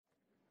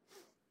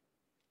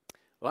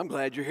Well, I'm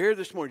glad you're here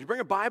this morning. Did you bring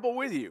a Bible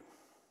with you?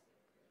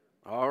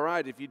 All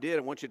right, if you did,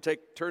 I want you to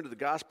turn to the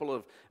Gospel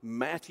of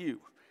Matthew,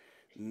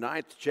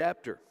 9th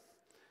chapter.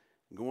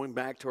 Going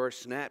back to our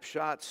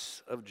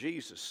snapshots of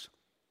Jesus.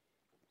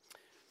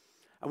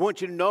 I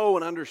want you to know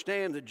and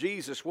understand that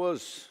Jesus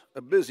was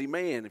a busy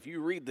man. If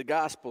you read the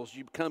Gospels,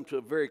 you come to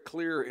a very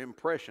clear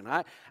impression.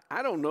 I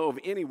don't know of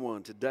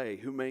anyone today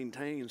who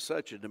maintains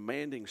such a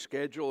demanding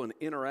schedule and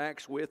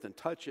interacts with and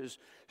touches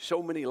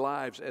so many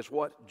lives as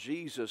what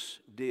Jesus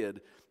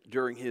did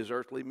during his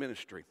earthly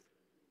ministry.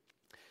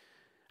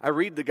 I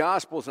read the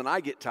Gospels and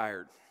I get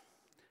tired.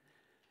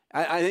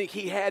 I think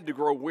he had to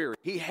grow weary.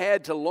 He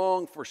had to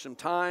long for some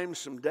time,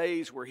 some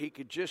days where he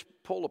could just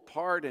pull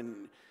apart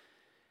and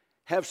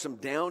have some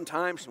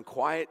downtime, some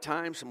quiet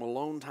time, some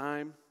alone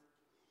time.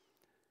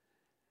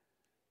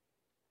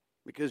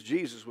 Because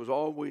Jesus was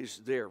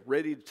always there,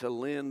 ready to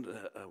lend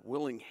a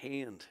willing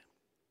hand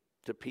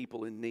to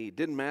people in need.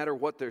 Didn't matter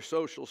what their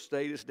social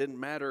status, didn't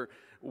matter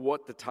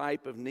what the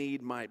type of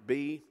need might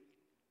be.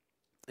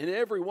 And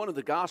every one of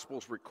the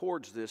Gospels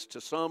records this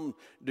to some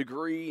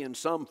degree, in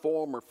some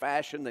form or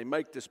fashion. They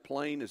make this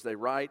plain as they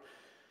write.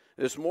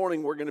 This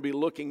morning we're going to be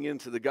looking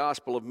into the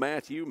Gospel of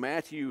Matthew.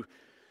 Matthew's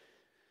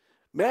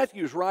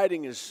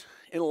writing is,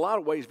 in a lot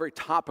of ways, very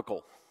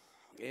topical.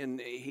 And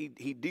he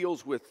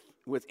deals with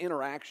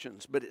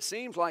interactions. But it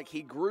seems like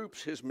he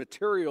groups his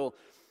material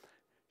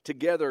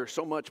together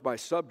so much by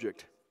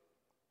subject.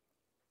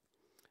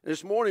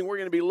 This morning we're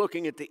going to be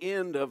looking at the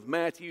end of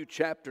Matthew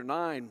chapter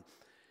 9.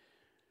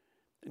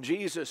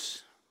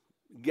 Jesus'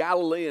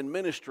 Galilean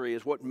ministry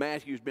is what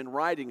Matthew's been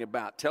writing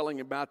about,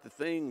 telling about the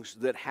things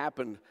that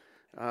happened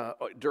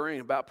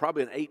during about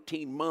probably an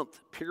 18-month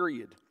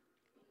period.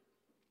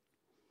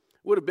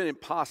 Would have been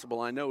impossible,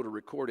 I know, to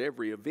record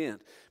every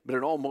event, but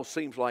it almost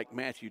seems like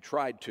Matthew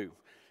tried to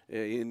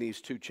in these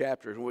two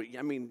chapters.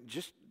 I mean,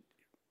 just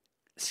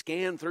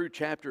scan through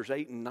chapters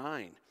 8 and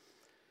 9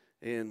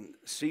 and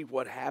see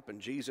what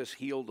happened. Jesus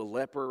healed a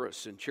leper, a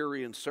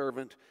centurion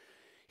servant,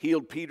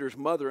 healed Peter's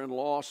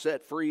mother-in-law,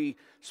 set free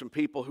some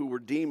people who were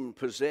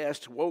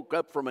demon-possessed, woke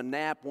up from a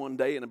nap one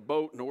day in a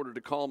boat in order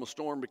to calm a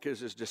storm because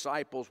his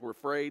disciples were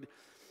afraid,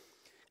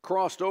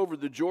 crossed over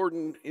the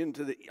Jordan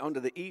onto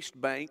the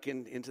east bank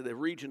and into the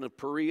region of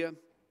Perea,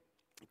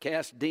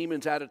 cast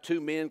demons out of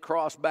two men,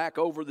 crossed back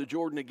over the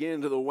Jordan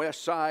again to the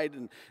west side,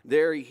 and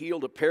there he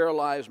healed a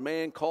paralyzed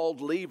man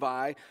called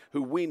Levi,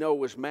 who we know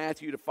was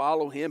Matthew, to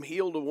follow him,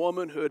 healed a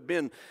woman who had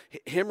been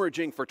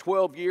hemorrhaging for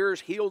 12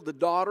 years, healed the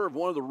daughter of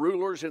one of the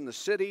rulers in the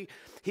city,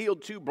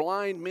 healed two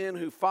blind men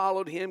who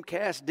followed him,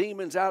 cast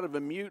demons out of a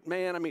mute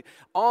man. I mean,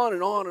 on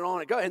and on and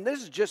on it goes. And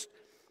this is just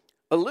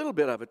a little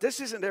bit of it. This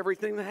isn't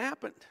everything that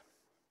happened.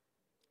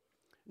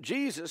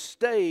 Jesus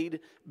stayed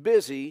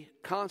busy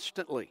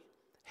constantly,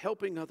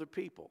 helping other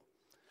people.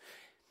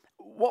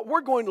 What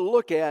we're going to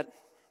look at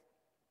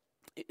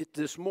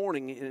this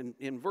morning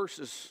in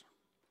verses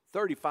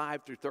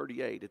 35 through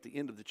 38 at the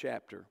end of the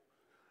chapter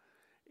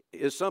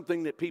is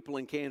something that people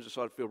in Kansas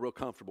ought to feel real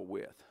comfortable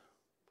with.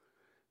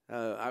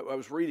 I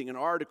was reading an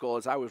article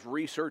as I was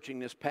researching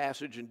this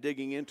passage and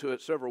digging into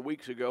it several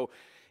weeks ago,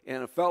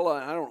 and a fellow,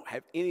 I don't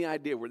have any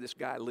idea where this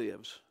guy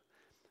lives,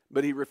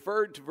 but he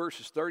referred to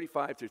verses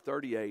 35 through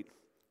 38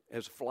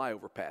 as a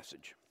flyover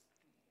passage.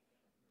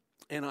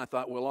 And I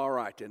thought, well, all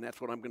right, then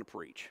that's what I'm going to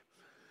preach.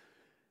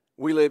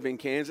 We live in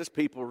Kansas.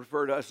 People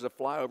refer to us as a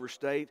flyover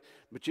state.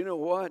 But you know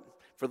what?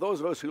 For those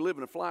of us who live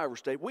in a flyover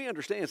state, we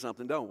understand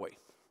something, don't we?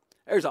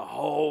 There's a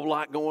whole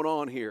lot going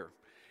on here.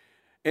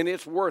 And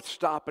it's worth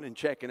stopping and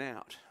checking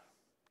out.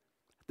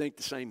 I think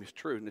the same is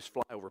true in this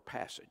flyover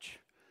passage.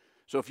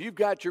 So if you've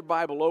got your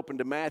Bible open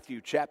to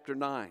Matthew chapter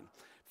 9,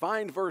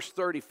 find verse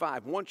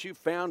 35. Once you've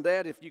found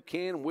that, if you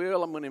can, I'm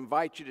going to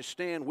invite you to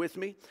stand with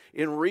me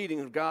in reading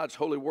of God's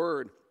holy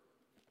word.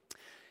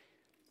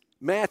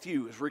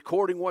 Matthew is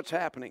recording what's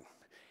happening.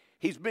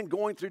 He's been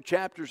going through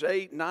chapters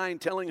 8, 9,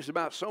 telling us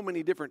about so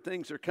many different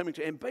things that are coming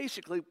to. And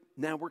basically,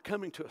 now we're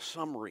coming to a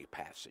summary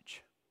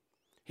passage.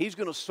 He's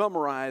going to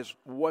summarize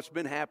what's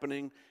been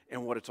happening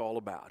and what it's all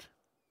about.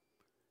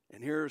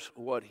 And here's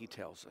what he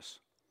tells us.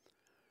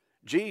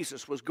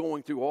 Jesus was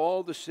going through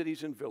all the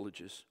cities and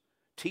villages,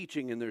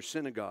 teaching in their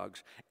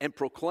synagogues and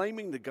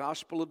proclaiming the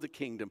gospel of the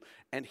kingdom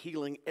and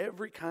healing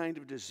every kind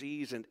of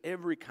disease and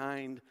every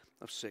kind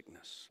of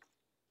sickness.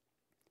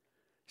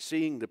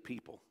 Seeing the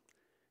people,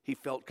 he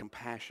felt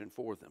compassion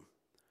for them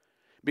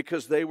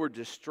because they were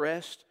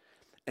distressed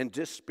and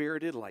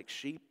dispirited like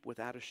sheep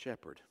without a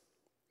shepherd.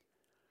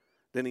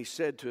 Then he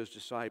said to his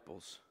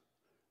disciples,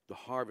 "The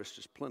harvest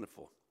is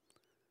plentiful,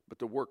 but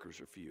the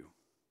workers are few.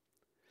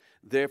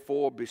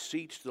 Therefore,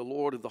 beseech the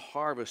Lord of the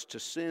harvest to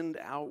send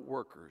out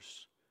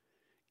workers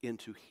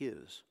into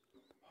his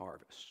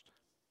harvest."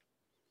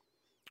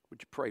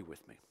 Would you pray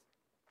with me?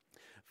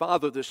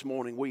 Father, this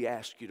morning we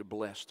ask you to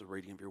bless the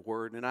reading of your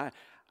word. And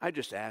I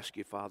just ask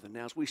you, Father,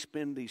 now as we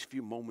spend these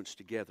few moments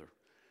together,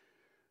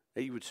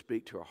 that you would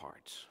speak to our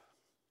hearts.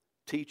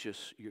 Teach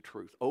us your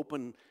truth.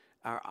 Open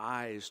our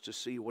eyes to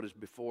see what is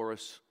before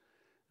us.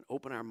 And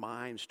open our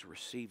minds to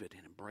receive it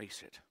and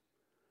embrace it.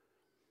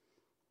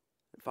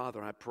 But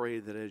Father, I pray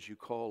that as you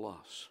call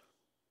us,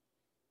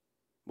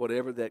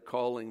 whatever that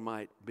calling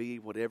might be,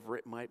 whatever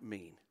it might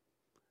mean,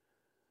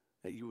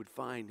 that you would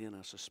find in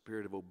us a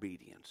spirit of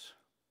obedience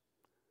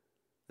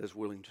that is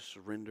willing to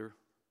surrender,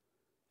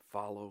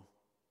 follow,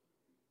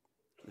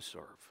 and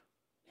serve.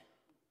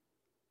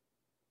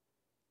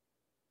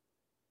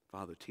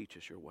 Father, teach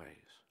us your ways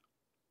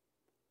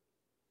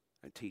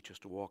and teach us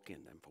to walk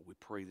in them. For we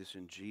pray this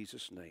in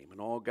Jesus' name. And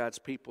all God's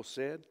people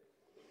said,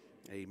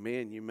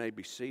 amen. You may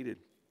be seated.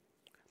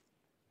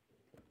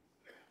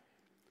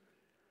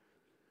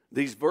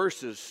 These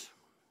verses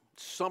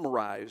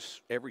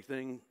summarize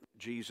everything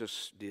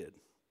Jesus did.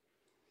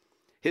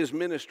 His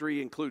ministry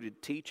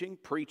included teaching,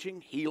 preaching,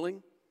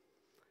 healing.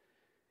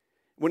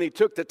 When he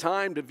took the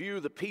time to view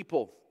the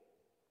people,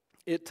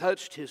 it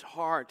touched his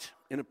heart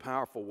in a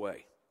powerful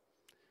way.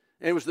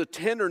 And it was the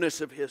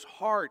tenderness of his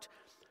heart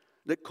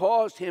that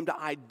caused him to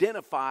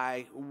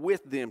identify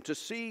with them, to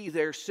see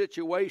their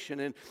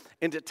situation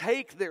and to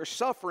take their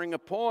suffering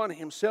upon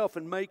himself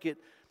and make it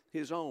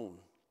his own.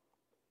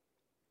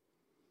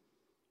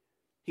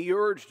 He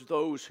urged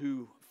those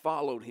who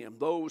followed him,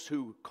 those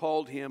who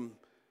called him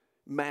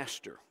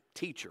master,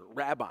 teacher,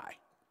 rabbi,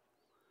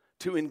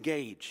 to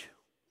engage,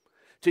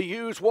 to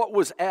use what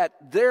was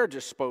at their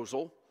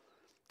disposal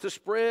to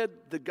spread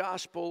the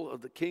gospel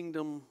of the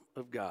kingdom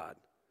of God,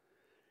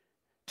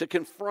 to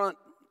confront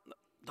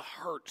the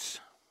hurts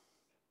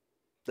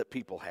that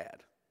people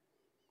had.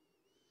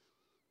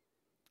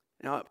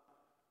 Now,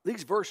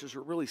 these verses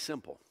are really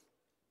simple.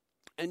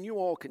 And you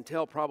all can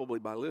tell probably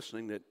by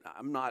listening that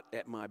I'm not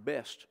at my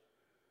best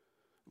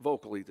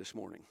vocally this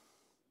morning.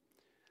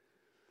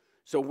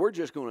 So we're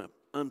just going to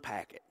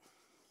unpack it.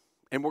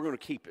 And we're going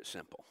to keep it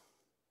simple.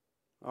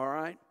 All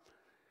right?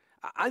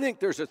 I think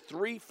there's a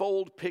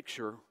threefold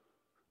picture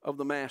of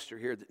the Master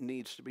here that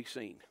needs to be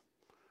seen.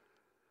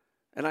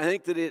 And I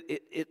think that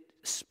it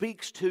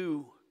speaks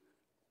to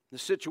the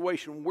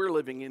situation we're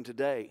living in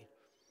today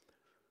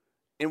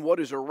and what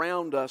is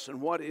around us and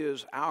what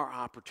is our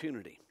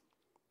opportunity.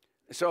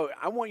 So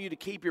I want you to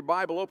keep your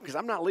Bible open because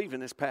I'm not leaving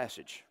this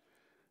passage.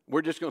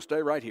 We're just going to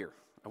stay right here,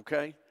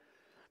 okay?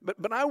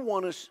 But I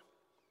want us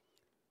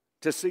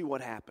to see what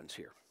happens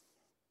here.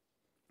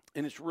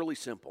 And it's really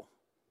simple.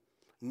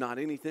 Not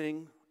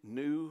anything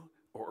new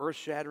or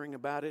earth-shattering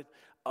about it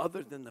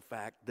other than the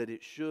fact that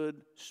it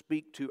should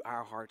speak to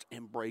our hearts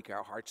and break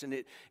our hearts. And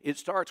it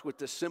starts with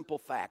the simple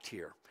fact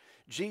here.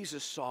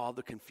 Jesus saw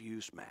the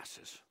confused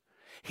masses.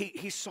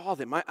 He saw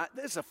them.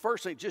 This is the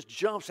first thing that just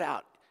jumps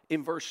out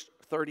in verse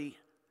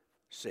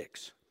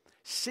 36.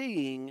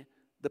 Seeing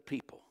the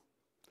people.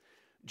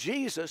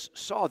 Jesus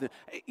saw them.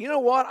 You know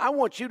what? I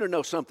want you to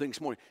know something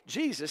this morning.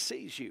 Jesus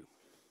sees you.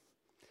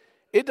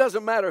 It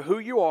doesn't matter who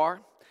you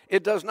are.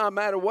 It does not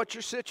matter what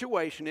your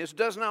situation is. It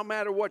does not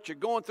matter what you're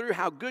going through,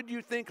 how good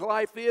you think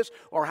life is,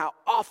 or how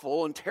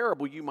awful and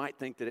terrible you might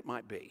think that it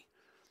might be.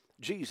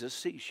 Jesus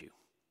sees you.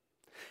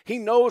 He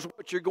knows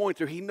what you're going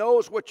through. He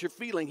knows what you're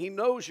feeling. He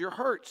knows your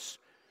hurts.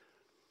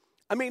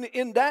 I mean,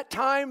 in that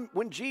time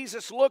when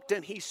Jesus looked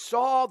and he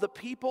saw the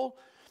people,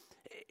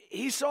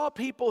 he saw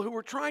people who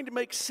were trying to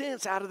make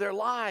sense out of their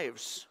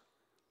lives.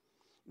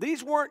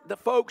 These weren't the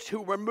folks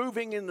who were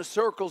moving in the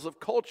circles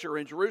of culture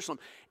in Jerusalem.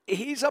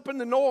 He's up in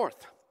the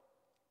north.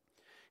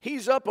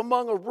 He's up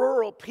among a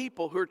rural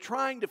people who are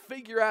trying to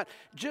figure out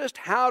just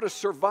how to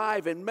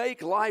survive and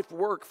make life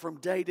work from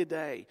day to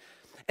day.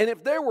 And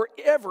if there were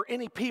ever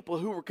any people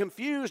who were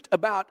confused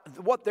about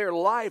what their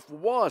life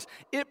was,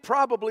 it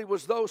probably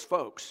was those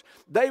folks.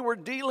 They were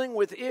dealing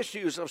with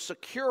issues of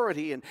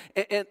security and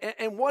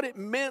what it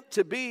meant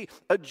to be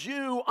a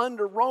Jew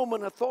under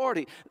Roman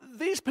authority.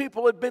 These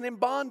people had been in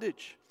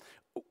bondage.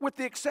 With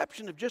the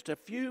exception of just a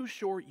few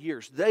short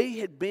years, they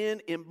had been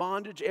in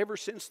bondage ever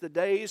since the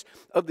days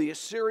of the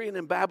Assyrian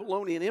and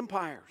Babylonian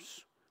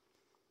empires.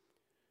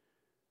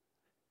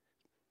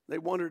 They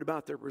wondered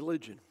about their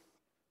religion.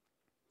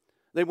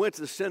 They went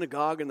to the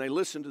synagogue and they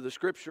listened to the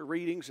scripture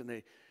readings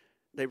and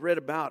they read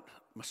about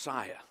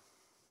Messiah,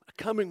 a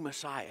coming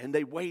Messiah, and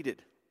they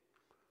waited.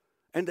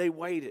 And they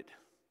waited.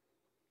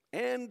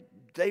 And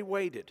they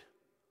waited.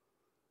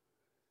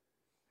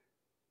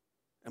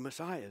 And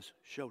messiahs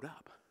showed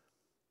up.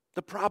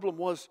 The problem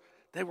was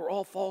they were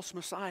all false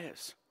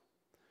messiahs.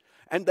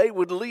 And they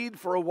would lead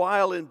for a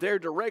while in their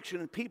direction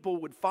and people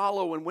would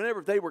follow. And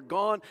whenever they were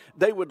gone,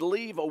 they would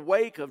leave a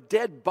wake of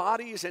dead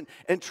bodies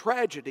and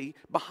tragedy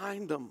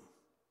behind them.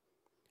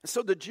 And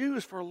so the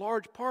Jews, for a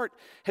large part,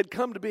 had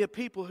come to be a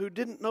people who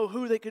didn't know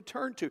who they could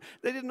turn to.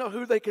 They didn't know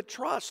who they could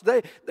trust.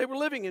 They were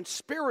living in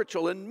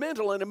spiritual and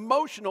mental and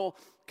emotional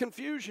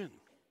confusion.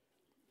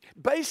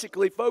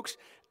 Basically, folks,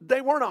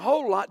 they weren't a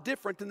whole lot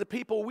different than the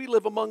people we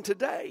live among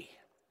today.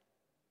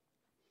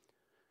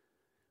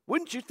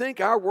 Wouldn't you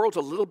think our world's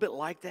a little bit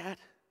like that?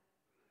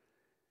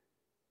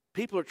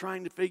 People are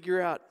trying to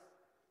figure out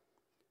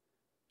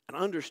and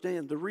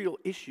understand the real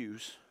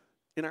issues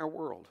in our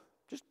world.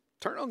 Just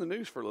turn on the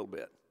news for a little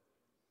bit.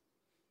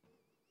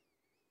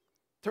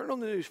 Turn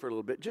on the news for a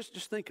little bit. Just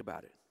think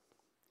about it.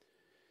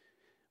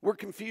 We're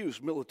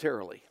confused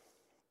militarily.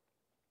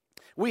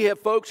 We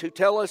have folks who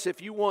tell us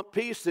if you want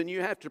peace, then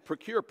you have to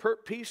procure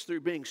peace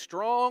through being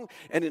strong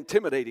and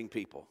intimidating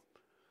people.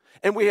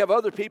 And we have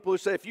other people who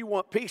say if you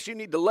want peace, you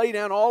need to lay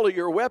down all of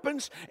your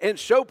weapons and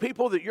show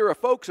people that you're a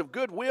folks of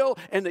goodwill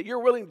and that you're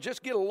willing to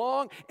just get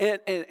along and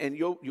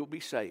you'll be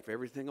safe.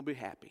 Everything will be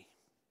happy.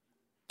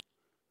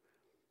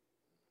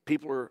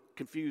 People are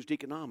confused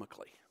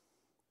economically.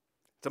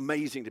 It's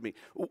amazing to me.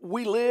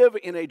 We live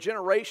in a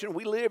generation,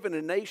 we live in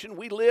a nation,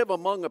 we live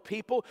among a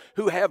people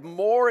who have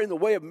more in the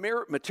way of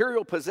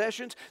material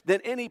possessions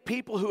than any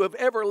people who have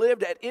ever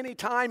lived at any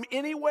time,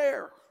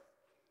 anywhere.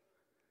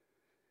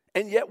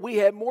 And yet we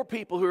have more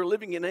people who are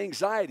living in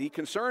anxiety,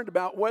 concerned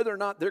about whether or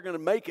not they're going to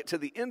make it to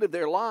the end of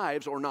their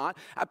lives or not.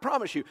 I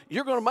promise you,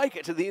 you're going to make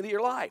it to the end of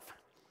your life.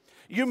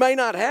 You may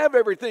not have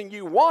everything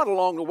you want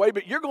along the way,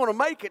 but you're going to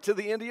make it to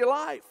the end of your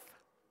life.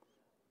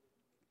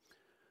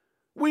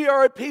 We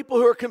are a people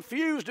who are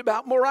confused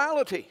about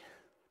morality.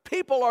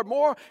 People are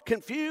more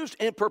confused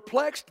and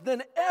perplexed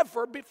than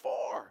ever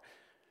before.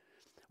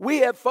 We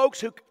have folks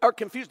who are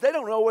confused. They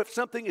don't know if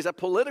something is a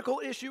political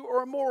issue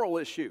or a moral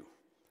issue.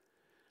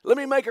 Let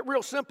me make it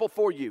real simple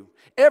for you.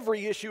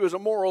 Every issue is a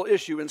moral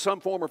issue in some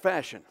form or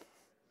fashion.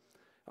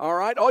 All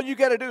right? All you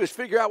got to do is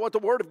figure out what the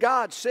Word of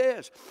God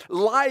says.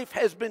 Life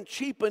has been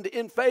cheapened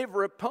in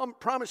favor of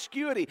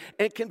promiscuity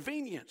and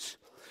convenience.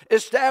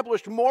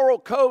 Established moral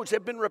codes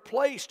have been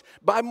replaced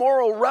by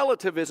moral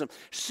relativism.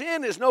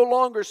 Sin is no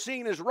longer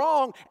seen as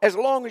wrong as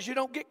long as you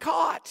don't get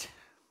caught.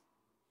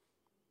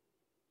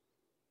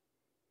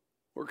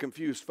 We're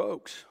confused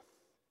folks.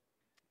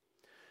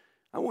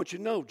 I want you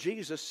to know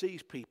Jesus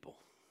sees people.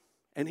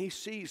 And He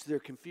sees their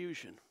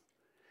confusion.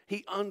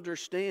 He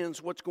understands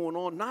what's going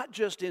on, not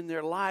just in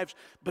their lives,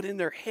 but in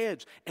their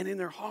heads and in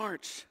their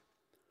hearts.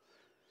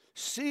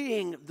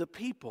 Seeing the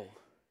people,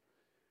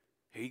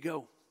 here you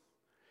go.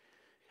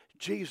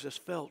 Jesus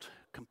felt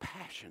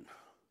compassion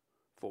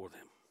for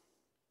them.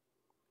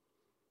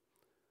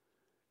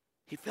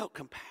 He felt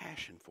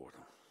compassion for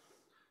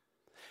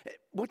them.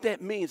 What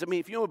that means,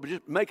 if you want to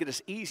just make it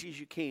as easy as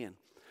you can,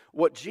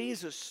 what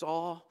Jesus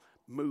saw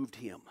moved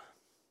Him.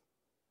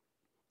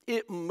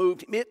 It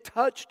moved Him. It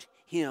touched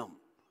Him.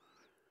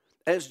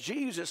 As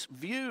Jesus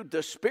viewed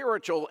the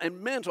spiritual and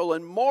mental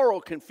and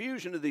moral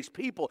confusion of these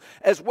people,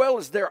 as well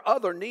as their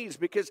other needs,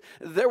 because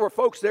there were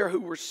folks there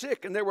who were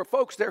sick, and there were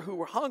folks there who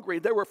were hungry.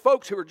 There were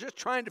folks who were just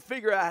trying to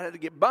figure out how to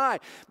get by.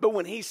 But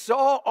when He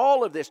saw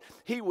all of this,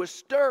 He was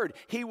stirred,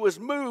 He was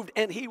moved,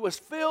 and He was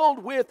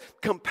filled with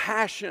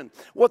compassion.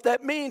 What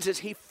that means is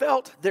He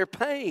felt their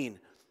pain.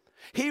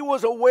 He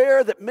was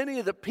aware that many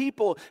of the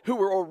people who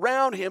were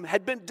around Him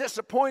had been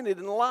disappointed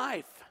in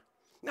life.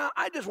 Now,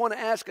 I just want to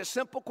ask a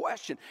simple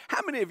question.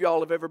 How many of y'all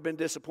have ever been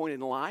disappointed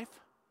in life?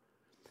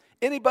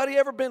 Anybody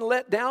ever been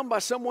let down by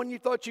someone you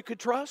thought you could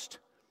trust?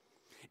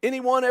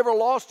 Anyone ever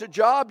lost a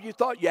job you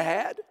thought you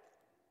had?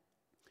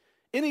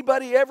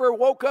 Anybody ever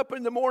woke up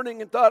in the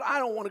morning and thought, I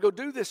don't want to go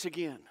do this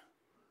again?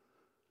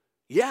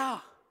 Yeah.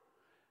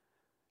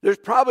 There's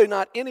probably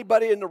not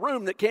anybody in the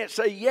room that can't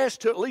say yes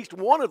to at least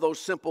one of those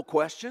simple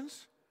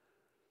questions.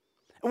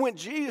 And when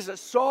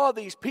Jesus saw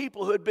these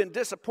people who had been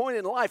disappointed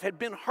in life, had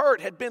been hurt,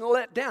 had been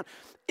let down,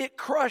 it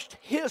crushed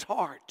His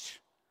heart.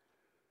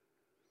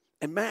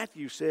 And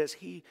Matthew says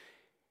he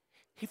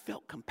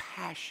felt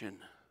compassion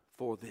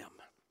for them.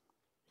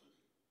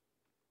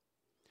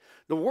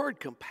 The word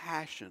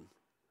compassion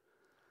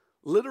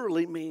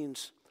literally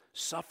means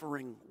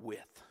suffering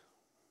with.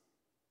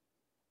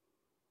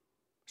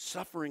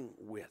 Suffering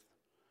with.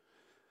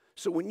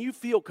 So when you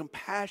feel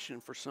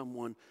compassion for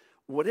someone,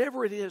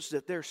 whatever it is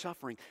that they're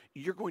suffering,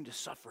 you're going to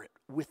suffer it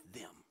with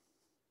them.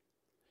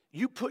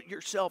 You put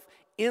yourself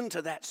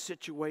into that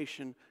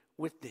situation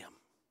with them.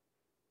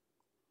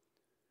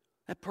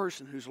 That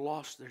person who's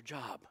lost their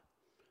job,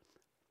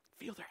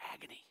 feel their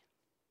agony.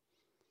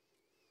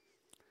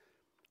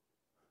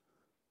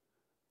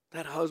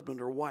 That husband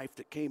or wife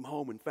that came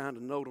home and found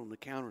a note on the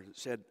counter that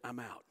said, I'm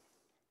out.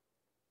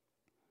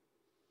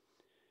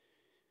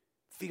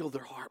 Feel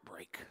their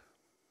heartbreak.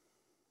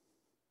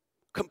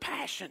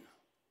 Compassion.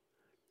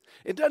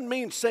 It doesn't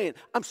mean saying,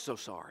 I'm so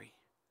sorry.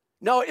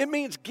 No, it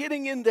means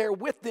getting in there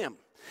with them.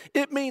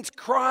 It means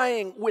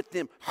crying with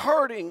them,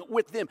 hurting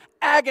with them,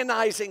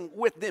 agonizing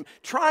with them,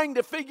 trying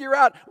to figure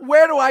out,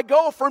 where do I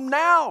go from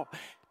now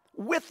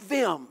with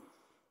them?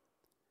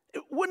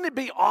 Wouldn't it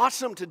be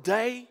awesome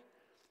today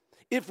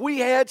if we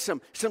had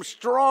some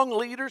strong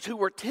leaders who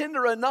were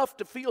tender enough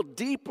to feel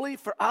deeply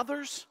for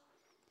others?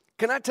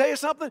 Can I tell you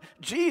something?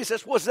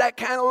 Jesus was that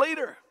kind of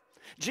leader.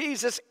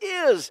 Jesus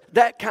is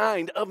that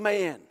kind of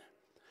man.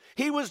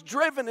 He was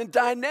driven and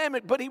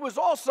dynamic, but he was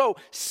also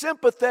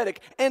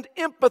sympathetic and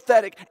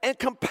empathetic and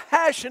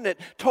compassionate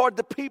toward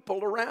the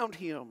people around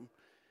him.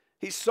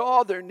 He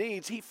saw their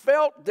needs. He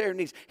felt their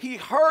needs. He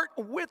hurt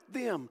with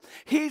them.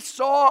 He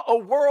saw a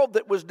world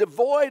that was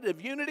devoid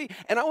of unity.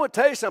 And I want to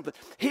tell you something.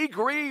 He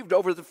grieved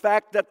over the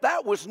fact that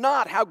that was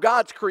not how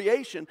God's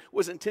creation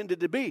was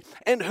intended to be.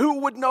 And who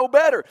would know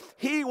better?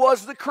 He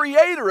was the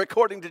creator,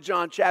 according to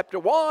John chapter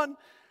 1.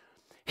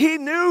 He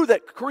knew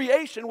that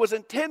creation was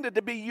intended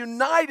to be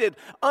united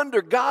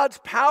under God's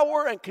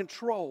power and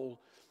control.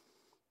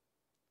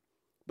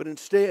 But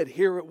instead,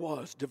 here it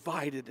was,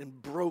 divided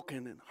and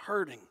broken and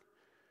hurting.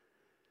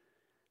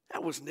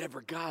 That was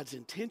never God's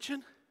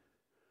intention.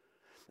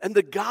 And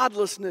the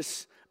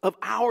godlessness of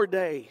our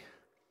day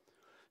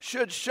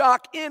should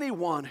shock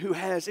anyone who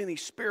has any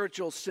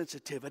spiritual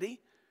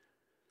sensitivity.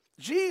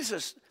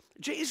 Jesus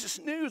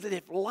knew that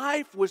if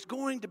life was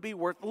going to be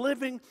worth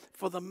living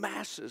for the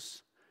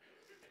masses,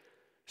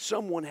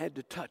 someone had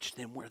to touch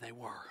them where they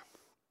were.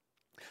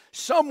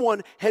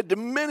 Someone had to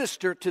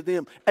minister to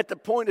them at the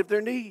point of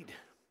their need.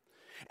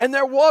 And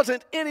there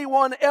wasn't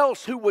anyone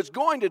else who was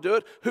going to do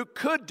it, who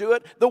could do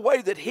it the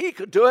way that he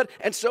could do it.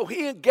 And so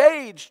he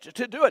engaged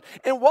to do it.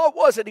 And what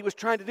was it he was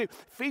trying to do?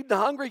 Feed the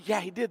hungry? Yeah,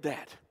 he did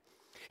that.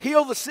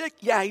 Heal the sick?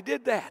 Yeah, he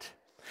did that.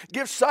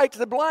 Give sight to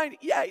the blind?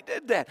 Yeah, he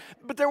did that.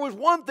 But there was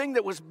one thing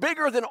that was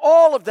bigger than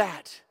all of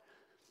that.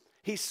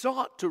 He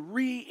sought to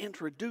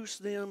reintroduce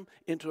them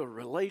into a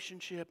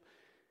relationship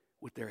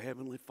with their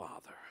Heavenly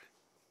Father.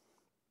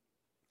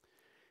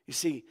 You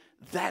see,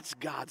 that's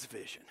God's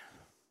vision.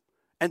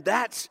 And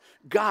that's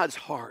God's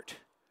heart.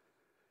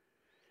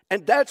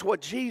 And that's what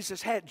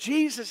Jesus had.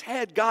 Jesus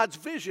had God's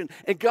vision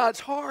and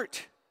God's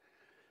heart.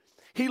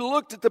 He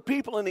looked at the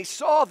people and he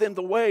saw them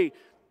the way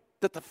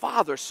that the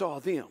Father saw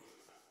them.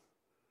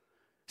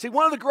 See,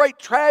 one of the great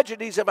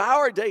tragedies of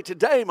our day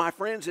today, my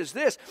friends, is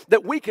this,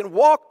 that we can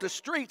walk the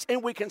streets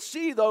and we can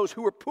see those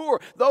who are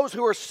poor, those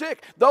who are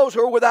sick, those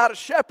who are without a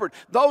shepherd,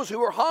 those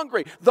who are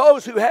hungry,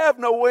 those who have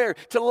nowhere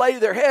to lay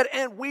their head,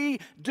 and we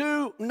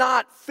do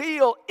not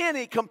feel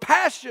any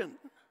compassion.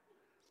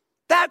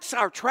 That's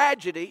our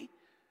tragedy.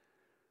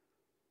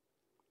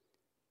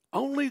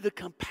 Only the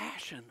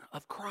compassion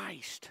of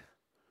Christ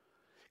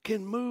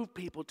can move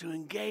people to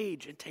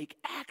engage and take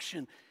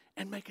action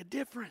and make a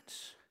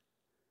difference.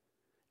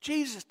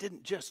 Jesus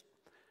didn't just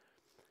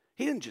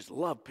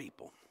love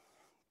people.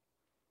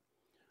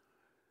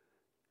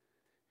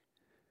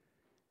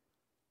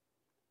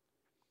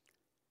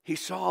 He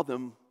saw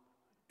them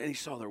and he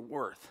saw their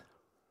worth.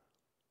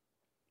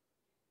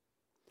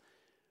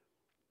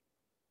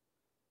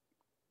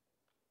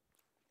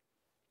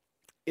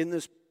 In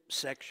this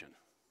section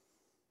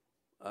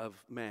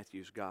of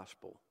Matthew's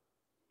gospel,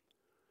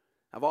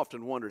 I've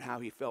often wondered how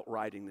he felt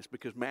writing this,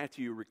 because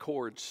Matthew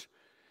records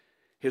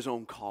his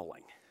own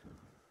calling.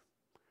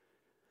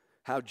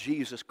 How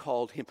Jesus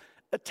called him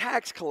a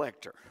tax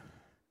collector.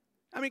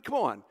 I mean, come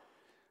on.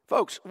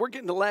 Folks, we're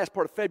getting to the last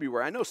part of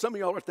February. I know some of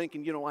y'all are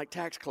thinking you don't like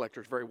tax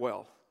collectors very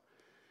well.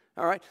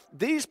 All right?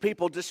 These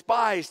people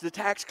despised the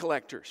tax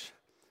collectors.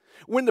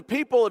 When the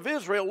people of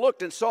Israel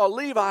looked and saw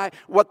Levi,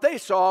 what they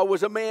saw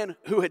was a man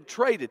who had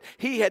traded.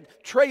 He had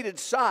traded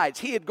sides.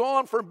 He had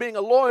gone from being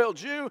a loyal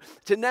Jew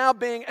to now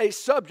being a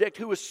subject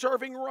who was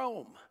serving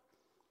Rome.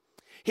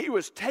 He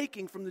was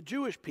taking from the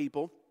Jewish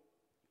people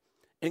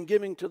and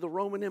giving to the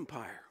Roman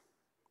Empire.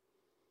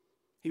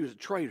 He was a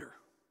traitor.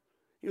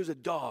 He was a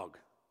dog.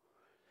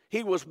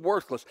 He was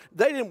worthless.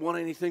 They didn't want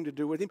anything to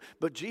do with him,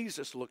 but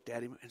Jesus looked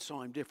at him and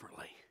saw him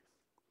differently.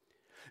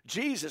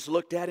 Jesus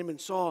looked at him and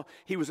saw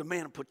he was a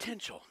man of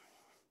potential.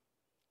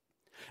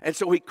 And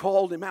so he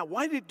called him out.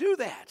 Why did he do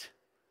that?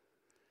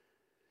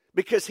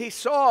 Because he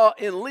saw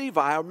in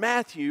Levi or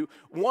Matthew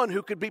one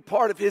who could be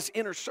part of his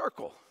inner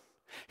circle.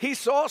 He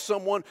saw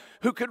someone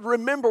who could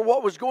remember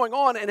what was going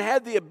on and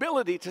had the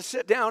ability to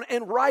sit down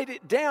and write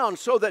it down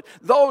so that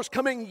those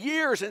coming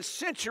years and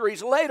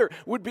centuries later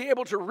would be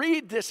able to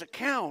read this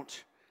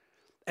account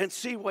and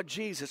see what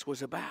Jesus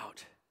was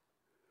about.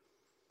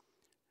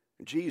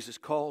 Jesus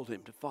called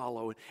him to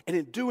follow, and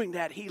in doing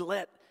that, he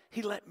let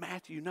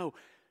Matthew know,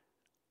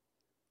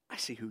 I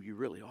see who you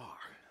really are.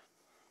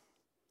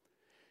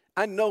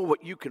 I know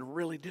what you can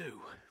really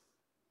do.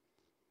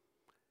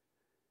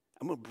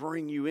 I'm going to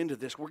bring you into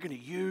this. We're going to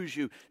use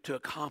you to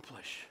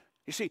accomplish.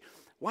 You see,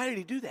 why did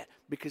he do that?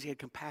 Because he had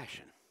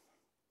compassion.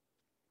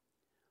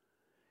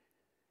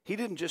 He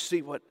didn't just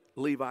see what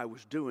Levi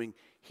was doing.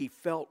 He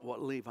felt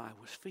what Levi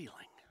was feeling.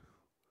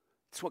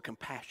 That's what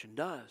compassion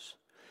does.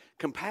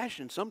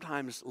 Compassion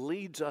sometimes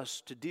leads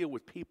us to deal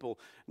with people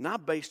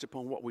not based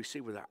upon what we see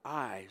with our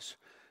eyes,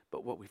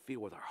 but what we feel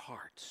with our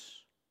hearts.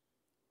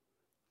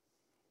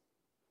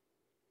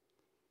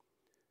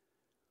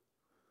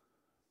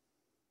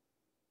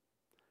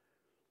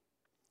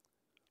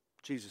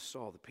 Jesus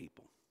saw the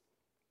people.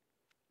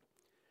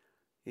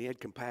 He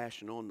had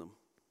compassion on them.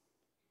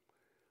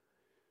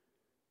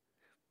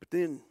 But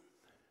then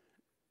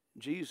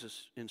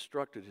Jesus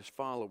instructed his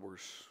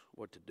followers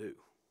what to do.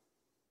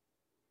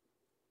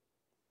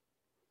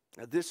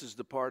 Now, this is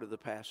the part of the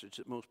passage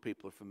that most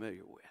people are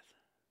familiar with.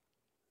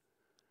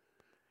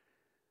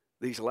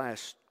 These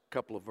last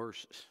couple of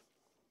verses.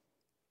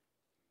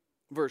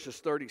 Verses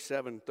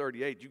 37,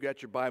 38. You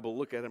got your Bible,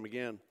 look at them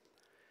again.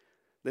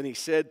 Then he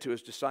said to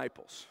his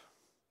disciples.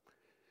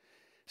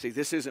 See,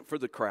 this isn't for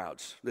the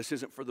crowds. This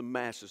isn't for the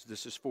masses.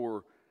 This is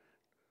for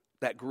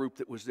that group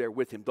that was there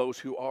with him. Those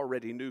who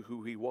already knew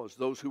who he was.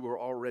 Those who were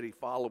already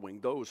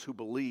following. Those who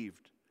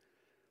believed.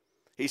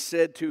 He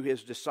said to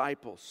his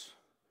disciples,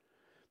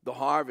 the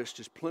harvest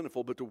is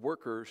plentiful, but the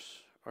workers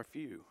are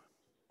few.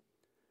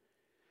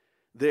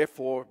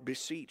 Therefore,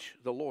 beseech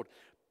the Lord.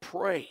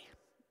 Pray.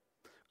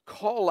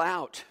 Call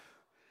out.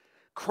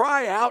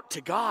 Cry out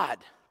to God.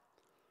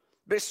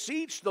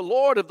 Beseech the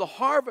Lord of the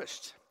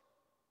harvest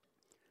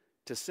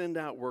to send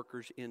out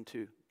workers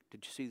into,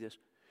 did you see this?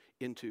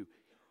 Into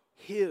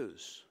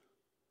his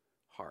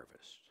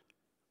harvest.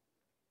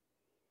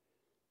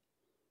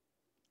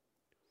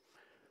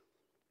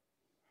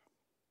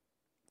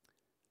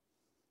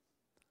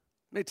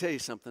 Let me tell you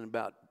something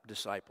about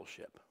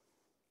discipleship.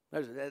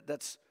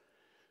 That's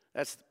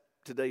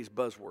today's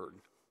buzzword.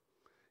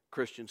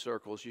 Christian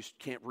circles. You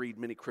can't read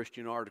many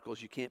Christian articles.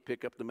 You can't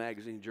pick up the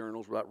magazine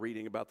journals without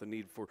reading about the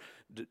need for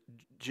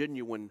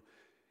genuine,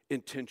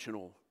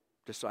 intentional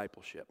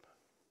discipleship.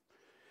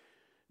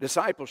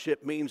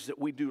 Discipleship means that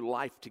we do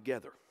life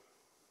together.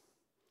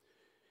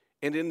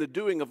 And in the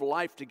doing of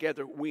life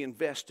together, we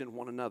invest in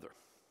one another.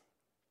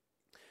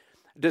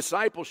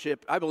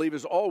 Discipleship, I believe,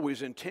 is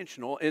always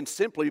intentional, and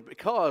simply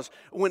because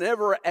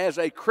whenever as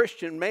a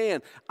Christian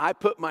man I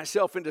put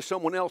myself into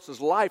someone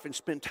else's life and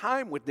spend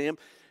time with them,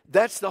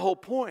 that's the whole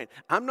point.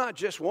 I'm not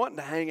just wanting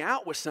to hang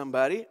out with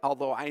somebody,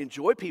 although I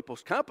enjoy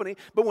people's company,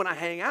 but when I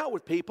hang out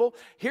with people,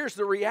 here's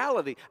the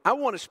reality. I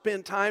want to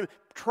spend time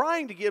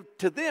trying to give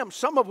to them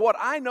some of what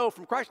I know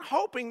from Christ,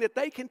 hoping that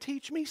they can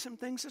teach me some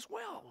things as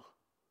well.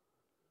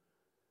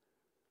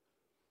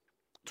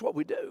 It's what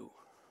we do.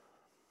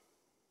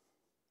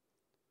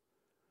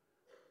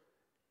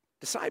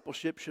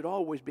 Discipleship should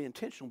always be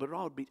intentional, but it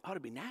ought to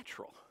be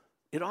natural.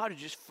 It ought to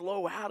just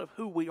flow out of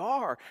who we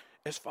are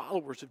as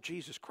followers of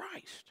Jesus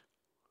Christ.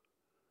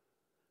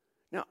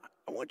 Now,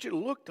 I want you to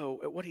look, though,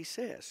 at what he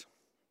says.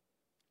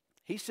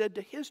 He said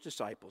to his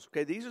disciples,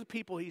 okay, these are the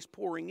people he's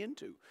pouring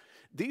into.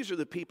 These are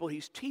the people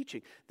he's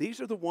teaching. These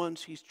are the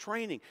ones he's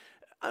training.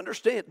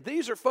 Understand,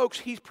 these are folks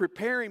he's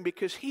preparing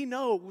because he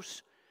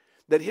knows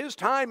that his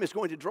time is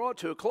going to draw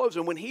to a close.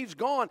 And when he's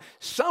gone,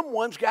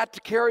 someone's got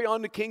to carry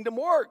on the kingdom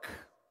work.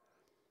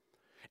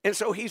 And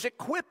so he's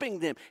equipping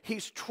them,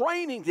 he's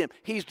training them,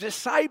 he's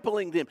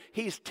discipling them,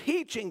 he's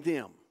teaching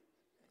them.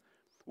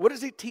 What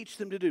does he teach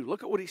them to do?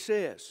 Look at what he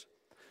says.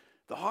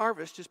 The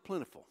harvest is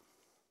plentiful.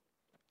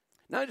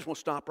 Now I just want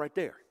to stop right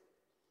there.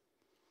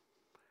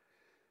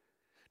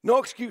 No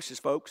excuses,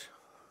 folks.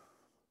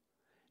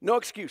 No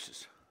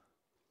excuses.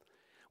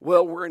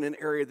 Well, we're in an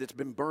area that's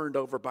been burned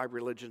over by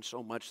religion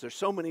so much. There's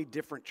so many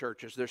different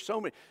churches. There's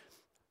so many.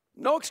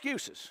 No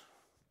excuses.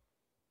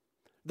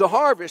 The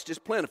harvest is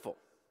plentiful.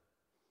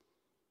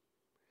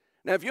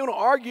 Now, if you want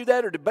to argue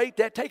that or debate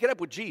that, take it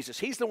up with Jesus.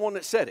 He's the one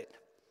that said it.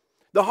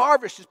 The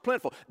harvest is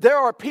plentiful. There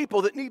are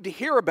people that need to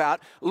hear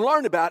about,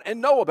 learn about,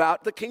 and know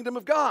about the kingdom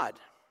of God.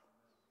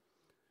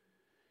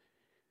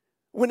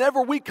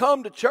 Whenever we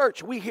come to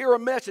church, we hear a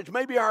message.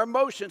 Maybe our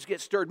emotions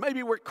get stirred.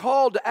 Maybe we're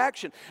called to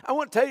action. I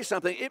want to tell you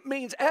something. It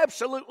means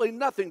absolutely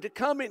nothing to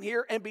come in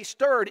here and be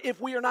stirred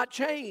if we are not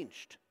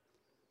changed.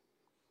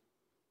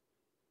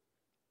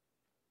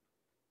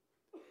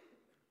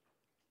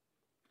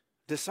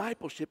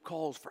 Discipleship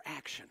calls for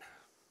action.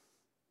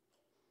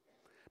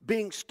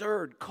 Being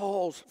stirred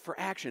calls for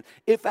action.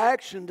 If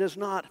action does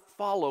not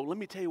follow, let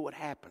me tell you what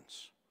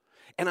happens.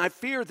 And I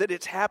fear that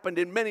it's happened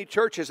in many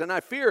churches, and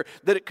I fear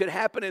that it could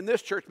happen in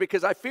this church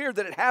because I fear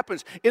that it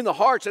happens in the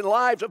hearts and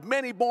lives of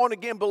many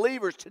born-again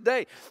believers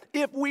today.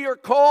 If we are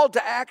called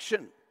to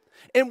action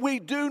and we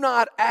do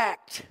not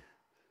act,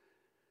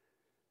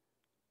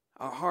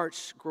 our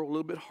hearts grow a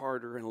little bit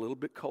harder and a little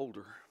bit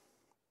colder.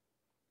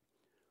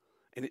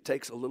 And it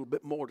takes a little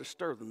bit more to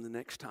stir them the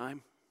next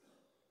time.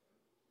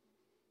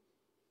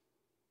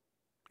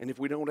 And if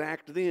we don't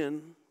act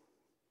then,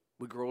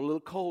 we grow a little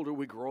colder,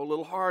 we grow a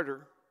little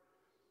harder.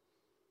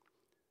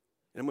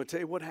 And I'm going to tell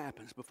you what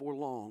happens. Before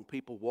long,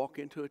 people walk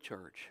into a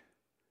church.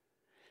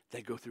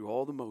 They go through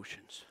all the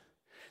motions.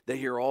 They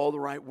hear all the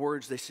right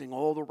words. They sing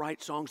all the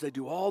right songs. They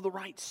do all the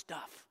right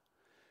stuff.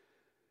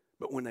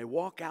 But when they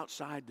walk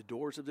outside the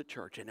doors of the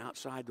church and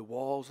outside the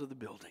walls of the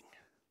building,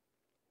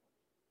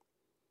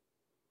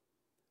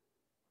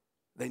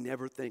 they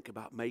never think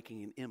about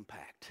making an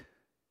impact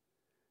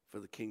for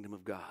the kingdom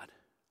of God.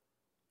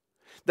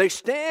 They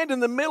stand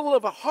in the middle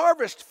of a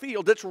harvest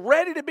field that's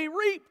ready to be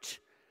reaped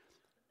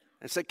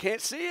and say,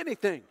 can't see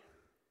anything.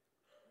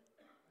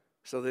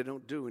 So they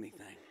don't do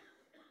anything.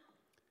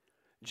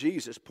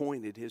 Jesus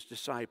pointed his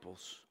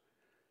disciples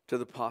to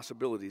the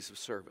possibilities of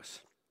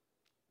service.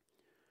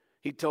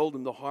 He told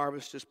them the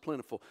harvest is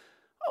plentiful.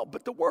 Oh,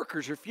 but the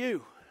workers are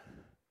few.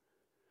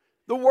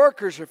 The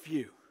workers are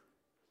few.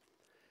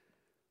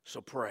 So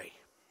pray.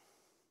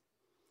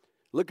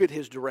 Look at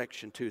his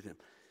direction to them.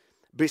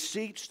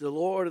 Beseech the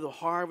Lord of the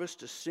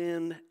harvest to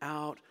send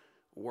out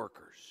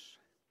workers.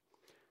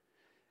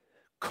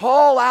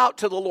 Call out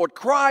to the Lord.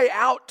 Cry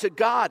out to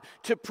God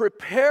to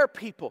prepare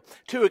people,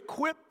 to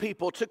equip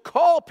people, to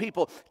call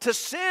people, to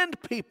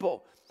send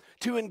people,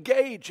 to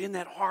engage in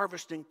that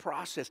harvesting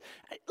process.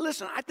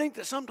 Listen, I think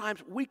that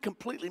sometimes we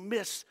completely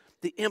miss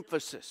the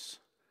emphasis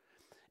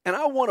And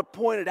I want to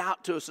point it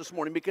out to us this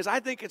morning because I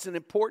think it's an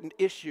important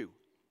issue.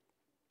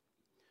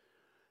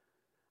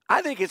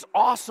 I think it's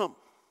awesome.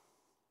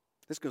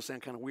 This is going to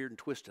sound kind of weird and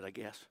twisted, I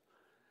guess.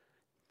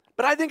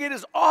 But I think it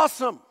is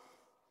awesome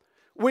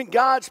when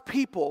God's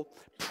people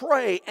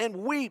pray and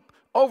weep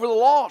over the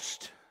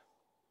lost.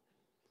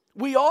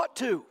 We ought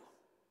to.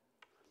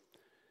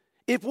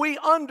 If we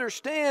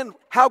understand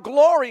how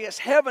glorious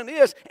heaven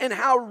is and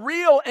how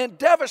real and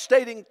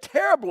devastating,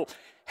 terrible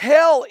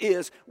hell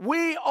is,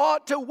 we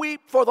ought to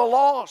weep for the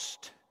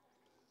lost.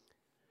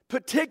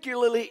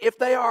 Particularly if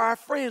they are our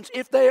friends,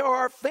 if they are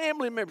our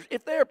family members,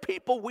 if they are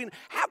people we know.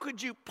 How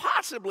could you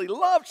possibly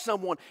love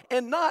someone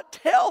and not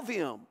tell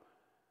them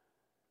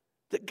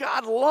that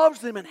God loves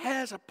them and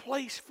has a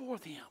place for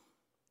them?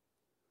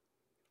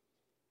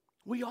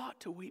 We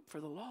ought to weep for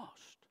the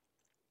lost.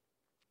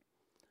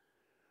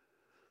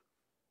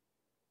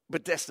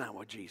 But that's not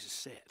what Jesus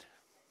said.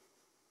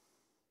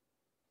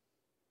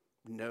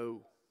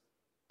 No,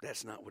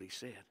 that's not what he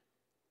said.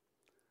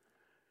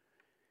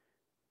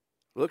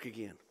 Look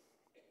again.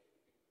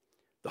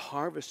 The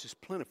harvest is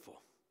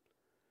plentiful,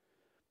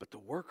 but the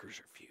workers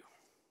are few.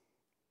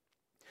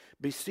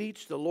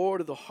 Beseech the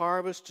Lord of the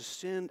harvest to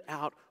send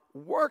out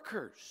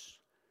workers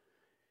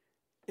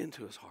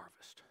into his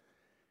harvest.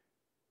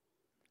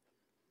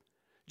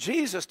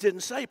 Jesus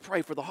didn't say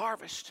pray for the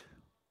harvest.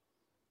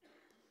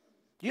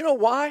 You know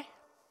why?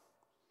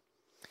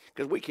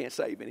 Because we can't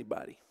save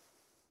anybody.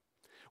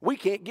 We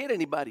can't get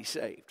anybody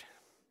saved.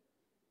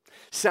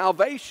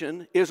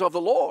 Salvation is of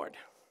the Lord.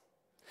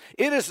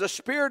 It is the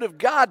Spirit of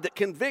God that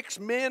convicts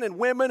men and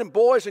women and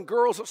boys and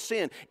girls of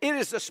sin. It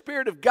is the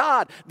Spirit of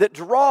God that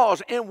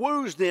draws and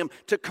woos them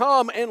to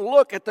come and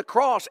look at the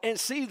cross and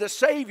see the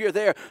Savior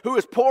there who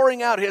is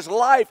pouring out his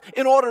life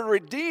in order to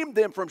redeem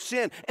them from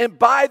sin and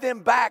buy them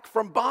back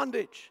from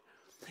bondage.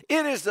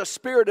 It is the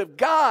Spirit of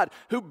God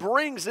who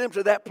brings them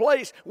to that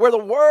place where the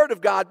Word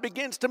of God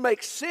begins to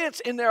make sense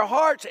in their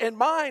hearts and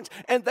minds,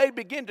 and they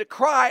begin to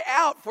cry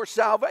out for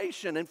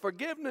salvation and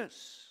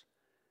forgiveness.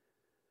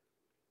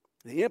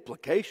 The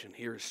implication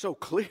here is so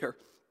clear.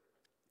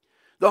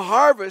 The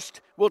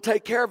harvest will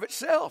take care of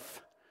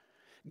itself.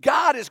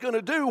 God is going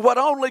to do what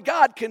only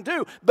God can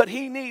do, but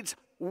he needs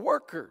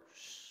workers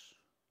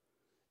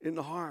in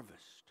the harvest.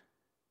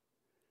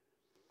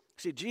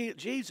 See,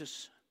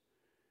 Jesus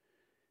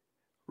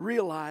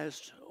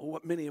realized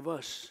what many of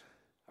us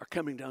are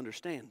coming to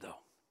understand, though.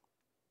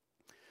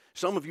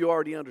 Some of you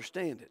already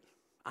understand it.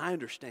 I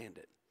understand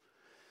it.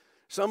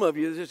 Some of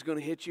you, this is going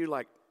to hit you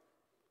like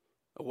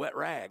a wet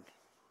rag.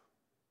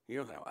 You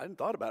know, I hadn't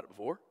thought about it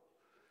before.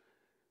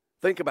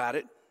 Think about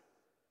it,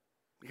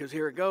 because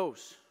here it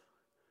goes.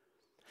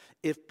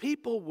 If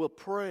people will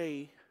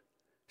pray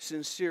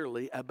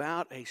sincerely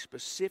about a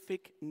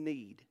specific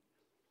need,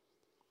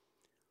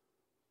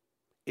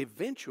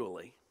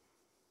 eventually,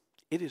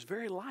 it is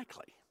very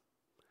likely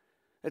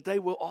that they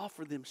will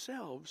offer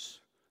themselves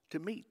to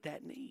meet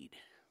that need.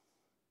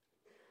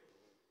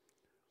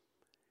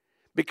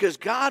 Because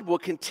God will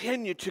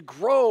continue to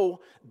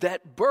grow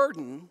that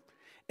burden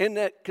and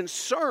that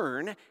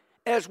concern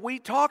as we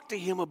talk to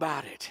him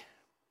about it.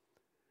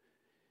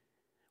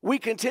 We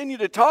continue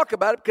to talk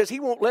about it because he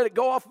won't let it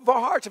go off of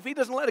our hearts. If he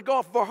doesn't let it go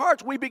off of our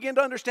hearts, we begin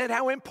to understand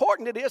how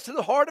important it is to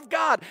the heart of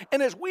God.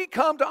 And as we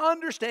come to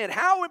understand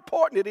how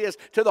important it is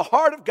to the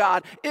heart of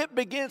God, it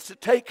begins to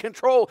take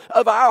control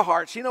of our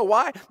hearts. You know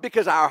why?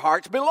 Because our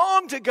hearts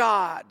belong to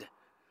God.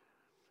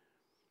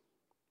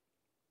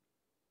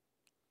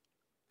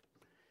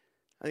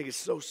 I think it's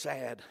so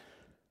sad.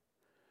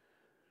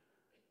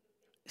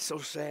 It's so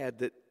sad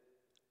that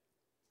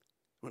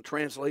when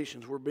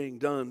translations were being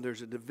done,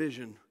 there's a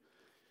division,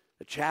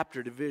 a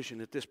chapter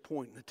division at this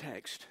point in the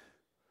text.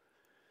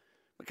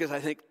 Because I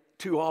think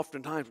too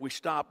oftentimes we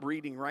stop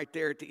reading right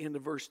there at the end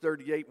of verse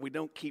 38. We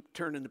don't keep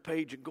turning the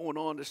page and going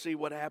on to see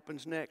what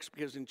happens next.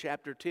 Because in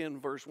chapter 10,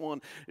 verse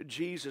 1,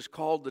 Jesus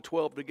called the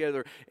 12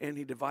 together and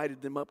he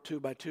divided them up 2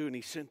 by 2 and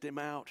he sent them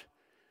out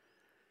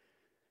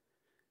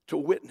to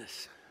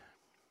witness,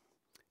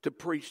 to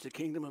preach the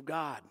kingdom of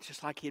God,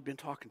 just like he had been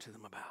talking to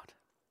them about.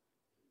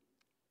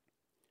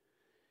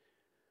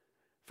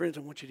 Friends,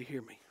 I want you to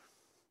hear me.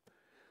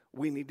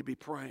 We need to be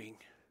praying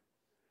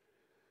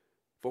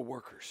for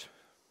workers.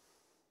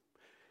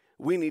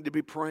 We need to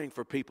be praying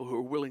for people who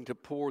are willing to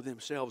pour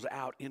themselves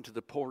out into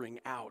the pouring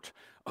out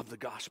of the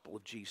gospel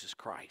of Jesus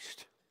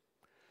Christ.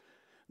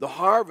 The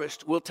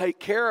harvest will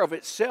take care of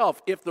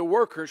itself if the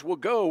workers will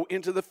go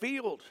into the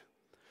field.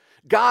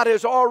 God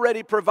has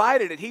already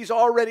provided it. He's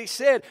already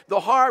said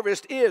the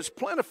harvest is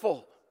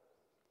plentiful.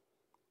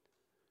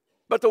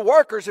 But the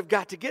workers have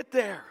got to get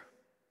there.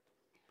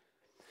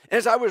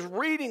 As I was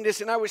reading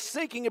this and I was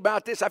thinking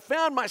about this, I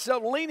found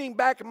myself leaning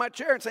back in my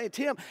chair and saying,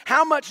 Tim,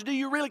 how much do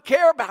you really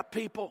care about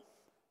people?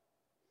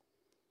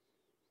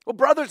 Well,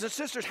 brothers and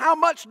sisters, how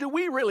much do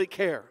we really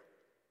care?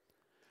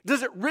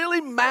 Does it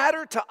really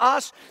matter to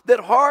us that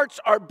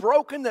hearts are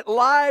broken, that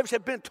lives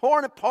have been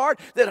torn apart,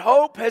 that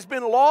hope has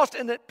been lost,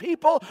 and that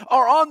people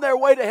are on their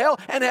way to hell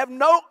and have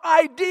no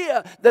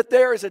idea that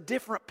there is a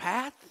different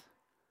path?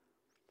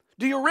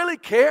 Do you really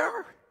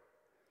care?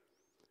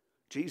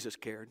 Jesus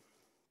cared.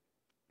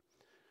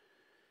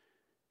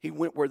 He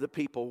went where the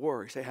people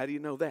were. You say, how do you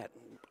know that?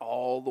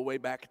 All the way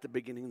back at the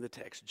beginning of the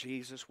text.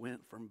 Jesus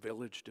went from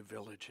village to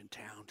village and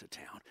town to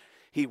town.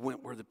 He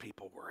went where the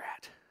people were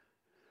at.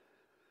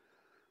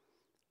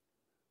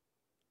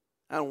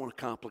 I don't want to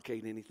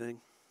complicate anything.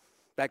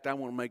 In fact, I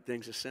want to make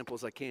things as simple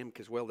as I can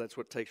because, well, that's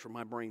what it takes for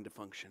my brain to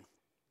function.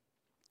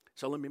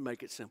 So let me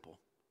make it simple.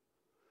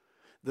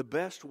 The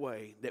best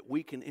way that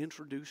we can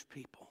introduce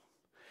people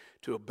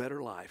to a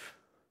better life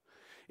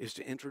is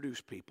to introduce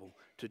people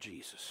to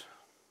Jesus.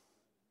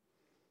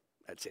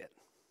 That's it.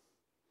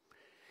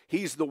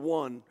 He's the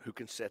one who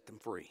can set them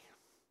free.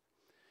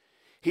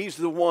 He's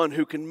the one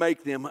who can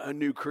make them a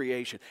new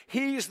creation.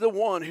 He's the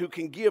one who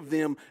can give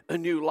them a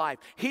new life.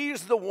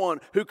 He's the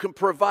one who can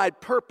provide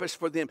purpose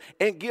for them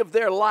and give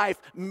their life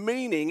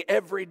meaning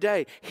every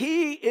day.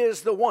 He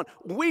is the one.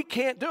 We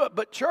can't do it,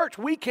 but church,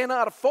 we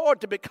cannot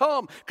afford to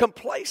become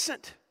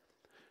complacent.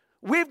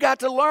 We've got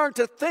to learn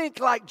to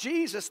think like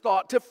Jesus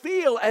thought, to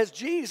feel as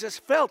Jesus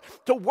felt,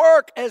 to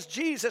work as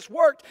Jesus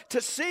worked, to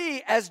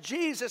see as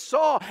Jesus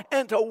saw,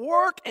 and to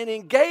work and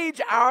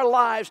engage our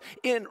lives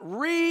in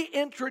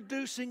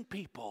reintroducing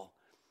people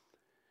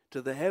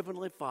to the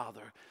Heavenly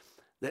Father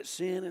that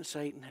sin and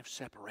Satan have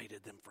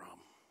separated them from.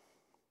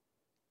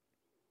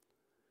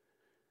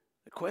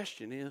 The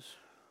question is,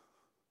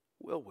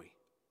 will we?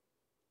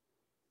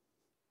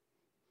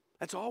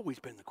 That's always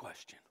been the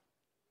question.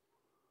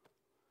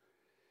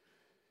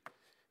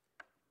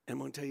 And I'm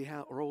going to tell you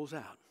how it rolls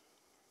out.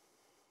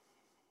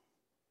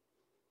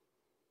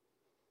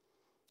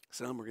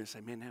 Some are going to say,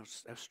 man,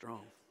 that's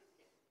strong.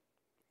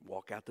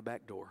 Walk out the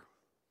back door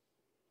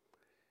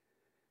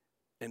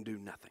and do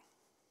nothing.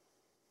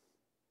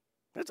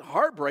 That's a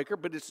heartbreaker,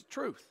 but it's the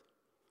truth.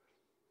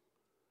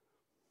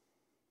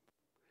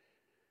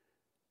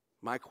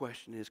 My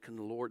question is, can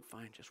the Lord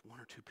find just one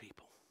or two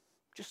people?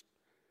 Just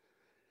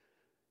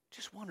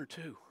one or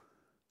two.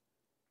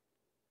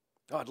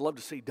 Oh, I'd love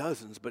to see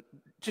dozens, but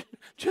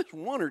just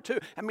one or two.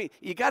 I mean,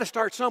 you got to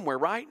start somewhere,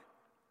 right?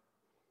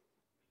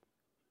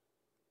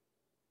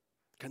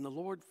 Can the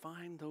Lord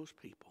find those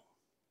people?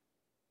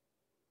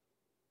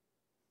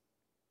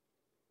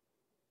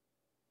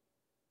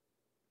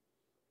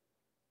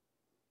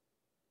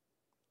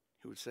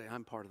 Who would say,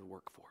 I'm part of the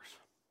workforce.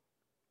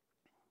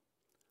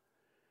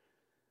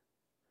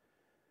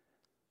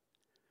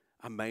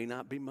 I may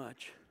not be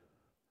much.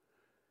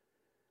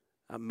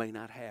 I may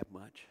not have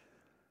much.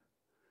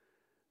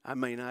 I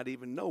may not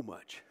even know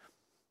much.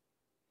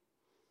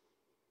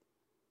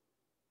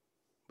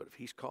 But if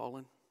He's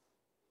calling,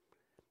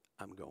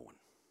 I'm going.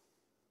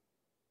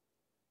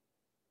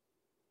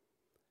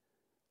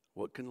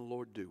 What can the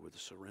Lord do with a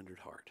surrendered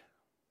heart?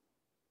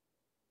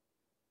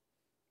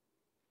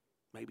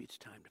 Maybe it's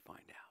time to find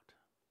out.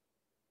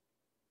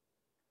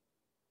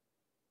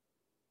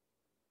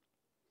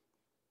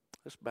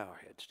 Let's bow our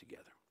heads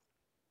together.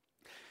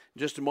 In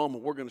just a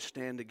moment, we're going to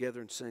stand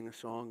together and sing a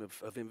song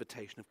of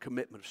invitation, of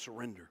commitment, of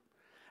surrender.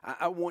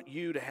 I want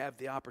you to have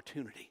the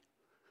opportunity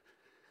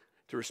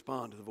to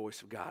respond to the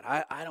voice of God.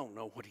 I don't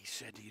know what He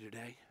said to you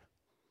today.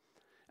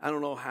 I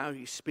don't know how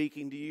He's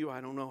speaking to you. I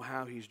don't know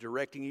how He's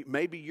directing you.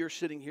 Maybe you're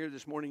sitting here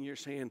this morning and you're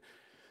saying,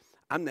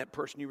 I'm that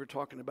person you were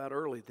talking about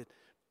earlier, that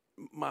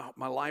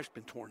my life's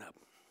been torn up.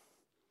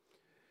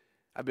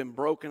 I've been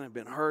broken. I've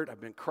been hurt.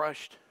 I've been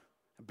crushed.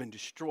 I've been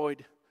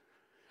destroyed.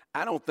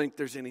 I don't think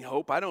there's any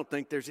hope. I don't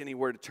think there's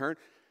anywhere to turn.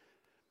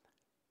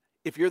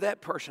 If you're that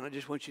person, I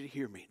just want you to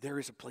hear me. There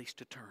is a place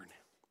to turn.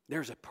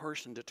 There's a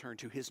person to turn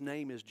to. His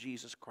name is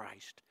Jesus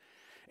Christ.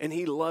 And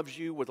He loves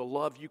you with a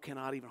love you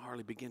cannot even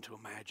hardly begin to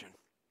imagine.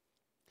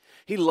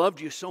 He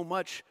loved you so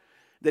much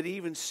that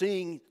even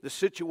seeing the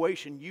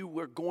situation you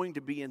were going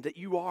to be in, that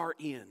you are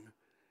in,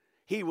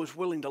 He was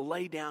willing to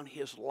lay down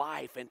His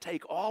life and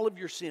take all of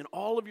your sin,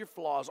 all of your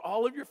flaws,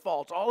 all of your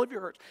faults, all of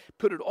your hurts,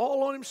 put it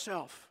all on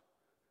Himself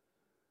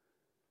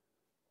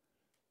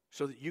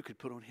so that you could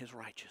put on His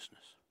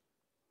righteousness.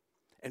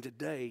 And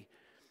today,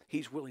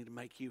 He's willing to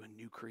make you a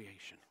new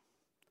creation.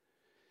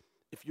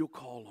 If you'll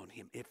call on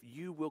Him, if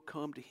you will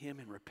come to Him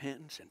in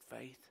repentance and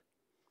faith,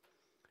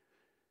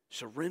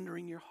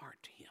 surrendering your heart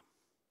to Him,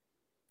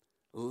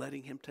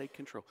 letting Him take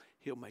control,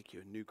 He'll make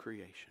you a new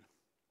creation.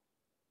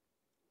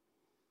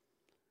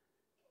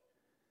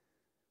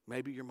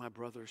 Maybe you're my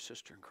brother or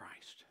sister in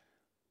Christ.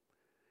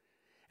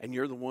 And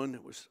you're the one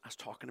that I was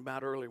talking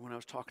about earlier when I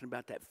was talking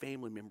about that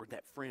family member,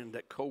 that friend,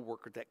 that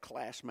coworker, that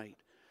classmate.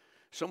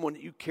 Someone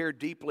that you care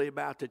deeply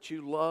about, that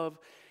you love,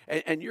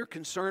 and you're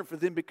concerned for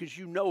them because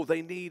you know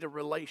they need a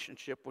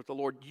relationship with the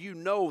Lord. You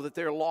know that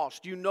they're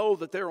lost. You know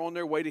that they're on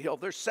their way to hell.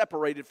 They're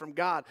separated from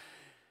God.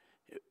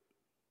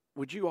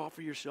 Would you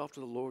offer yourself to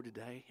the Lord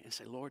today and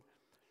say, Lord,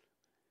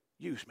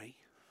 use me.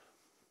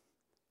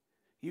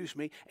 Use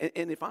me.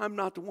 And if I'm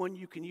not the one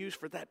you can use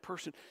for that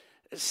person,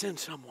 send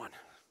someone.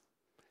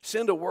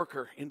 Send a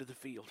worker into the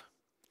field.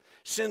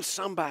 Send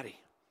somebody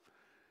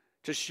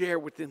to share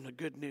with them the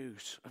good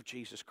news of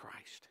Jesus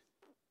Christ.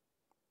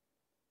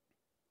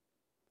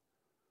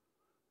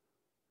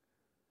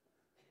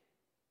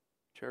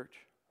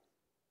 church?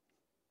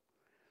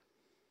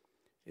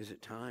 Is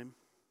it time?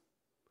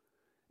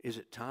 Is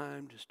it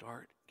time to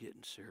start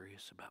getting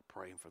serious about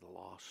praying for the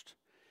lost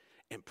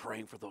and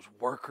praying for those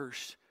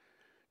workers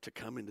to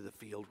come into the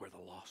field where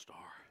the lost are?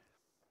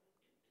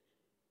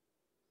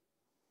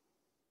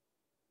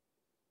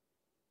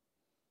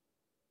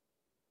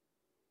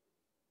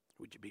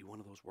 Would you be one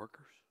of those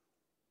workers?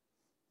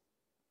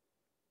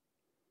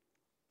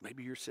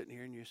 Maybe you're sitting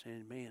here and you're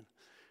saying, man,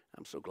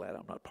 I'm so glad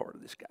I'm not part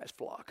of this guy's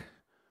flock.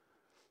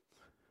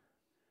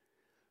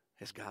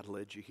 Has God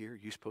led you here? Are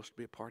you supposed to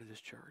be a part of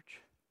this church?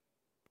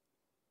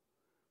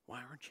 Why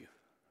aren't you?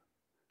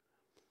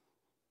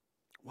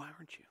 Why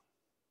aren't you?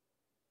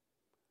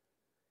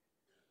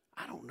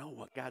 I don't know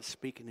what God's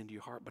speaking into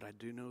your heart, but I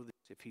do know that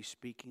if He's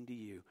speaking to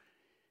you,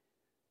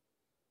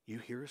 you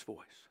hear His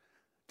voice.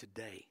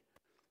 Today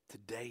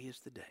is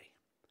the day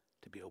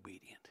to be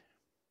obedient.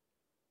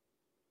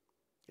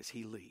 As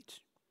He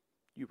leads,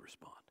 you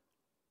respond.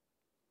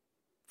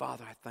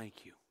 Father, I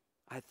thank you.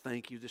 I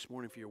thank you this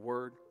morning for your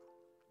word.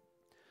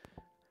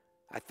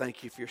 I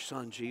thank you for your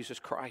Son, Jesus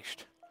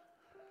Christ.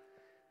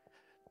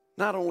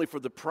 Not only for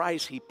the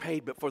price He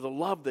paid, but for the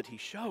love that He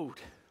showed.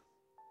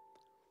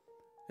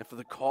 And for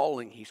the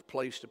calling He's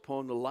placed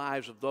upon the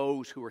lives of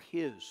those who are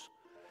His.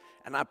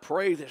 And I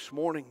pray this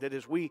morning that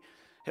as we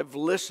have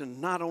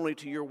listened not only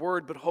to your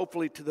word, but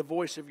hopefully to the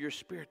voice of your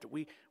Spirit, that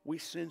we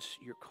sense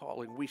your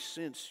calling, we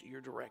sense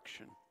your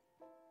direction.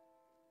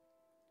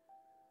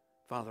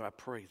 Father, I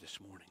pray this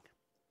morning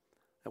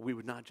that we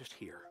would not just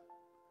hear,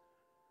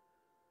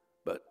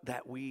 but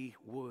that we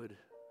would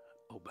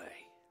obey.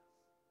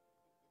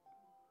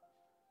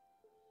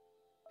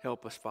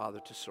 Help us, Father,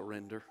 to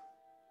surrender.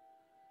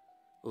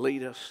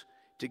 Lead us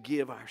to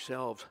give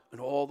ourselves and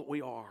all that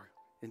we are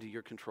into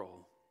your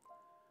control.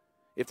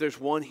 If there's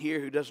one here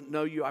who doesn't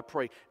know you, I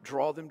pray,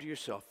 draw them to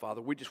yourself,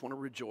 Father. We just want to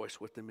rejoice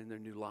with them in their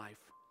new life.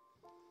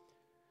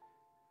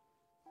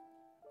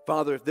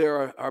 Father, if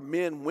there are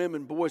men,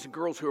 women, boys, and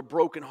girls who are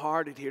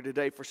brokenhearted here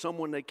today for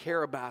someone they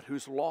care about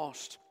who's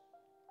lost,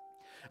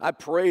 I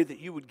pray that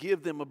you would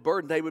give them a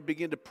burden. They would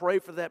begin to pray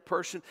for that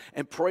person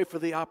and pray for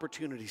the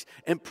opportunities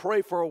and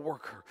pray for a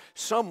worker,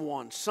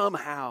 someone,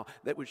 somehow,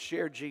 that would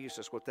share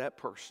Jesus with that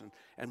person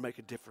and make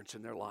a difference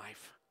in their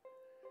life.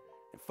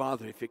 And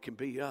Father, if it can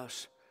be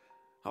us,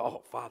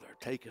 oh, Father,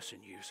 take us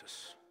and use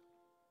us.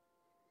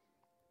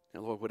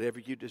 And Lord, whatever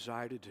you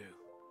desire to do,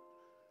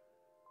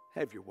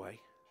 have your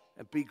way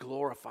and be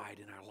glorified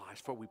in our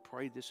lives. For we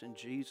pray this in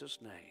Jesus'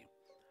 name.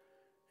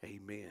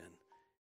 Amen.